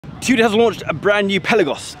Tudor has launched a brand new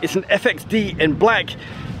Pelagos. It's an FXD in black,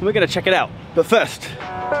 and we're gonna check it out. But first,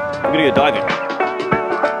 we're gonna go diving.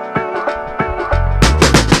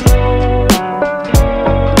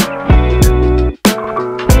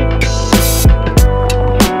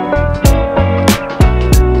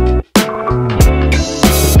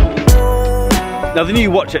 Now the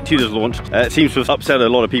new watch that Tudor's launched seems to have upset a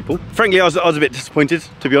lot of people. Frankly, I was a bit disappointed,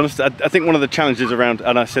 to be honest. I think one of the challenges around,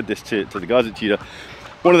 and I said this to the guys at Tudor,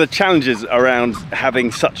 one of the challenges around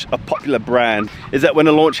having such a popular brand is that when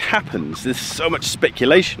a launch happens, there's so much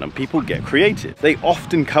speculation and people get creative. They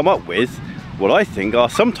often come up with what I think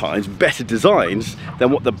are sometimes better designs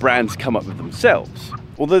than what the brands come up with themselves.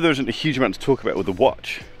 Although there isn't a huge amount to talk about with the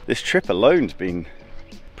watch, this trip alone's been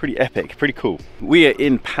pretty epic, pretty cool. We are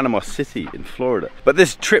in Panama City in Florida, but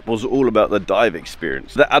this trip was all about the dive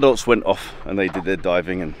experience. The adults went off and they did their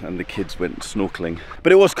diving and the kids went snorkeling.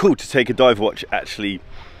 But it was cool to take a dive watch actually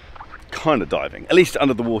kind of diving, at least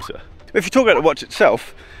under the water. If you talk about the watch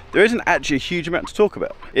itself, there isn't actually a huge amount to talk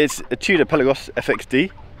about. It's a Tudor Pelagos FXD,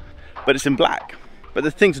 but it's in black. But the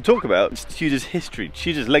thing to talk about is Tudor's history,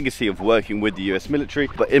 Tudor's legacy of working with the US military,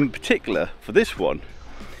 but in particular for this one,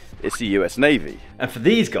 it's the US Navy. And for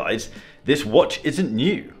these guys, this watch isn't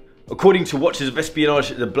new. According to Watches of Espionage,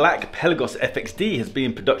 the black Pelagos FXD has been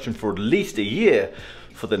in production for at least a year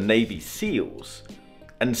for the Navy SEALs.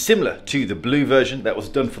 And similar to the blue version that was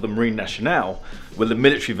done for the Marine Nationale, where the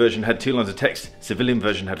military version had 2 lines of text, civilian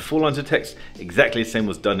version had 4 lines of text, exactly the same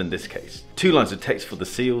was done in this case. 2 lines of text for the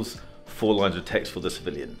SEALs, 4 lines of text for the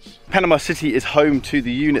civilians. Panama City is home to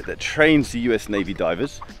the unit that trains the US Navy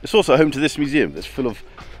divers. It's also home to this museum that's full of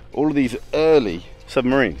all of these early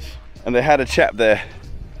submarines. And they had a chap there,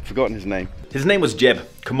 forgotten his name. His name was Jeb,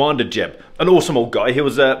 Commander Jeb, an awesome old guy. He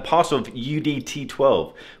was a part of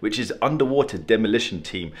UDT-12, which is Underwater Demolition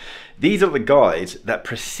Team. These are the guys that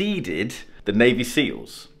preceded the Navy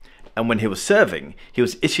SEALs. And when he was serving, he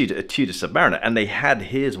was issued a Tudor Submariner and they had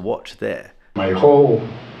his watch there. My whole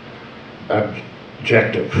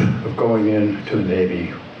objective of going into the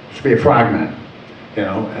Navy was to be a frogman, you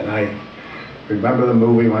know, and I remember the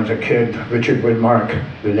movie when I was a kid, Richard Widmark,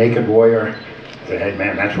 The Naked Warrior. I said, hey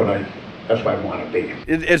man, that's what I want to be.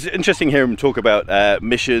 It's interesting hearing him talk about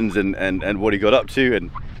missions and what he got up to and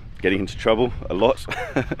getting into trouble a lot.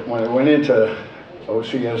 When I went into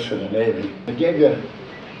OCS in the Navy, they gave you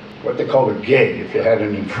what they called a gig if you had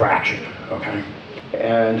an infraction, okay?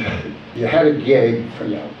 And you had a gig for,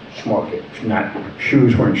 you know, small gigs. Not,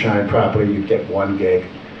 shoes weren't shined properly, you'd get 1 gig.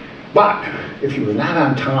 But if you were not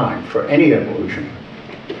on time for any evolution,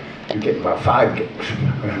 you'd get about 5 gigs.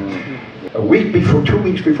 A week before, 2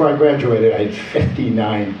 weeks before I graduated, I had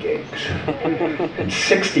 59 gigs. And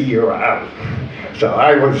 60 you're out. So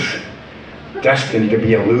I was destined to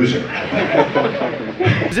be a loser.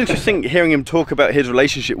 It's interesting hearing him talk about his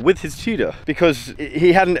relationship with his Tudor, because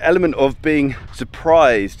he had an element of being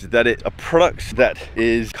surprised that it's a product that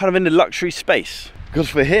is kind of in the luxury space. Because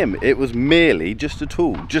for him, it was merely just a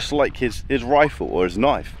tool, just like his rifle or his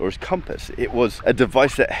knife or his compass. It was a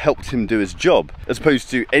device that helped him do his job, as opposed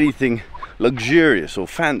to anything luxurious or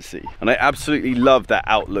fancy. And I absolutely love that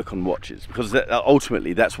outlook on watches, because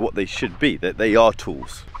ultimately that's what they should be, that they are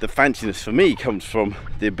tools. The fanciness for me comes from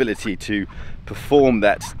the ability to perform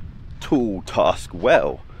that tool task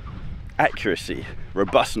well. Accuracy,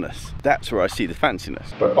 robustness, that's where I see the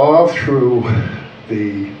fanciness. But all through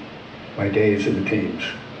my days in the teams,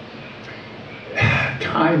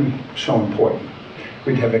 time so important.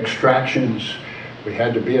 We'd have extractions, we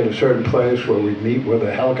had to be at a certain place where we'd meet with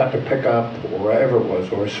a helicopter pickup or wherever it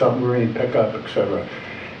was, or a submarine pickup, etc.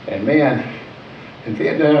 And man, in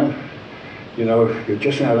Vietnam, you know, you're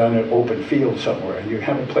just not on an open field somewhere. You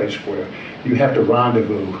have a place where you have to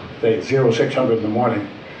rendezvous, say 0600 in the morning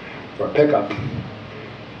for a pickup.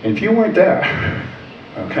 And if you weren't there,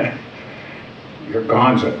 okay, you're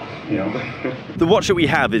gonzo. You know. The watch that we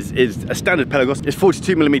have is a standard Pelagos. It's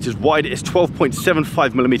 42mm wide, it's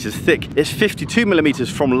 12.75mm thick, it's 52mm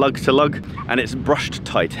from lug to lug, and it's brushed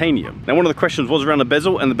titanium. Now one of the questions was around the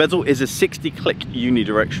bezel, and the bezel is a 60-click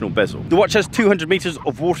unidirectional bezel. The watch has 200 meters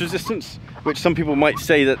of water resistance, which some people might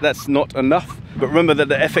say that that's not enough, but remember that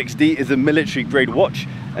the FXD is a military grade watch,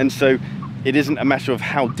 and so it isn't a matter of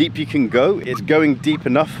how deep you can go, it's going deep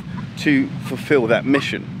enough to fulfill that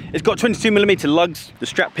mission. It's got 22mm lugs. The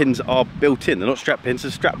strap pins are built in. They're not strap pins,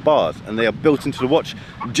 they're strap bars, and they are built into the watch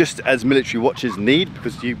just as military watches need,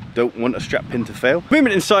 because you don't want a strap pin to fail.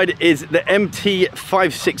 Movement inside is the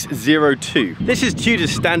MT5602. This is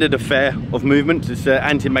Tudor's standard affair of movement. It's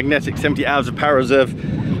anti-magnetic, 70 hours of power reserve,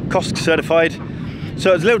 COSC certified. So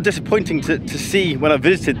it was a little disappointing to see when I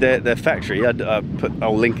visited their factory.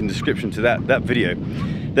 I'll link in the description to that video.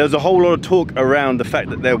 There was a whole lot of talk around the fact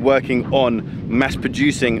that they're working on mass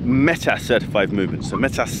producing METAS certified movements. So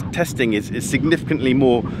METAS testing is significantly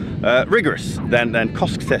more rigorous than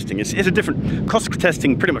COSC testing. It's a different, COSC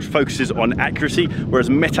testing pretty much focuses on accuracy, whereas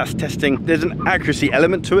METAS testing, there's an accuracy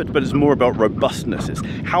element to it, but it's more about robustness. It's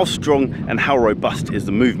how strong and how robust is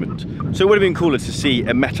the movement. So it would have been cooler to see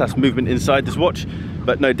a METAS movement inside this watch,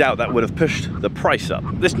 but no doubt that would have pushed the price up.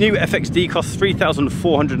 This new FXD costs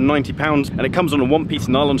 £3,490 and it comes on a one-piece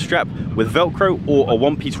nylon strap with Velcro or a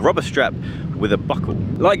one-piece rubber strap with a buckle.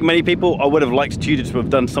 Like many people, I would have liked Tudor to have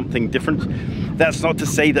done something different. That's not to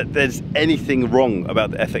say that there's anything wrong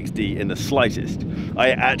about the FXD in the slightest.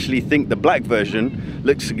 I actually think the black version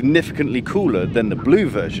looks significantly cooler than the blue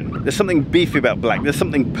version. There's something beefy about black, there's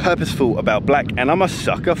something purposeful about black, and I'm a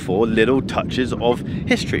sucker for little touches of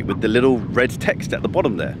history with the little red text at the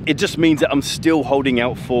bottom there. It just means that I'm still holding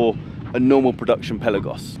out for a normal production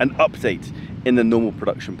Pelagos, an update in the normal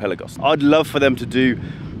production Pelagos. I'd love for them to do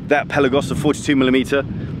that Pelagos, the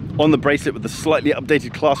 42mm, on the bracelet with a slightly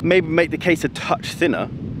updated clasp, maybe make the case a touch thinner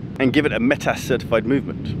and give it a METAS certified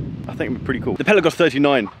movement. I think it'd be pretty cool. The Pelagos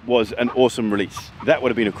 39 was an awesome release. That would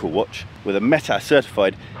have been a cool watch with a METAS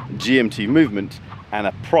certified GMT movement and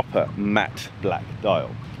a proper matte black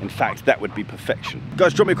dial. In fact, that would be perfection.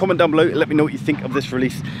 Guys, drop me a comment down below, let me know what you think of this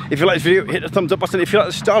release. If you like this video, hit the thumbs up button. If you like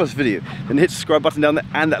the style of this video, then hit the subscribe button down there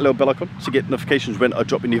and that little bell icon to get notifications when I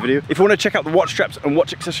drop a new video. If you want to check out the watch straps and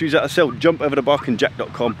watch accessories that I sell, jump over to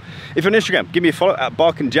barkandjack.com. If you're on Instagram, give me a follow at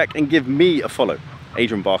barkandjack and give me a follow,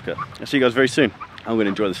 Adrian Barker. I'll see you guys very soon. I'm going to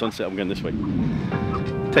enjoy the sunset. I'm going this way.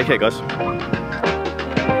 Take care, guys.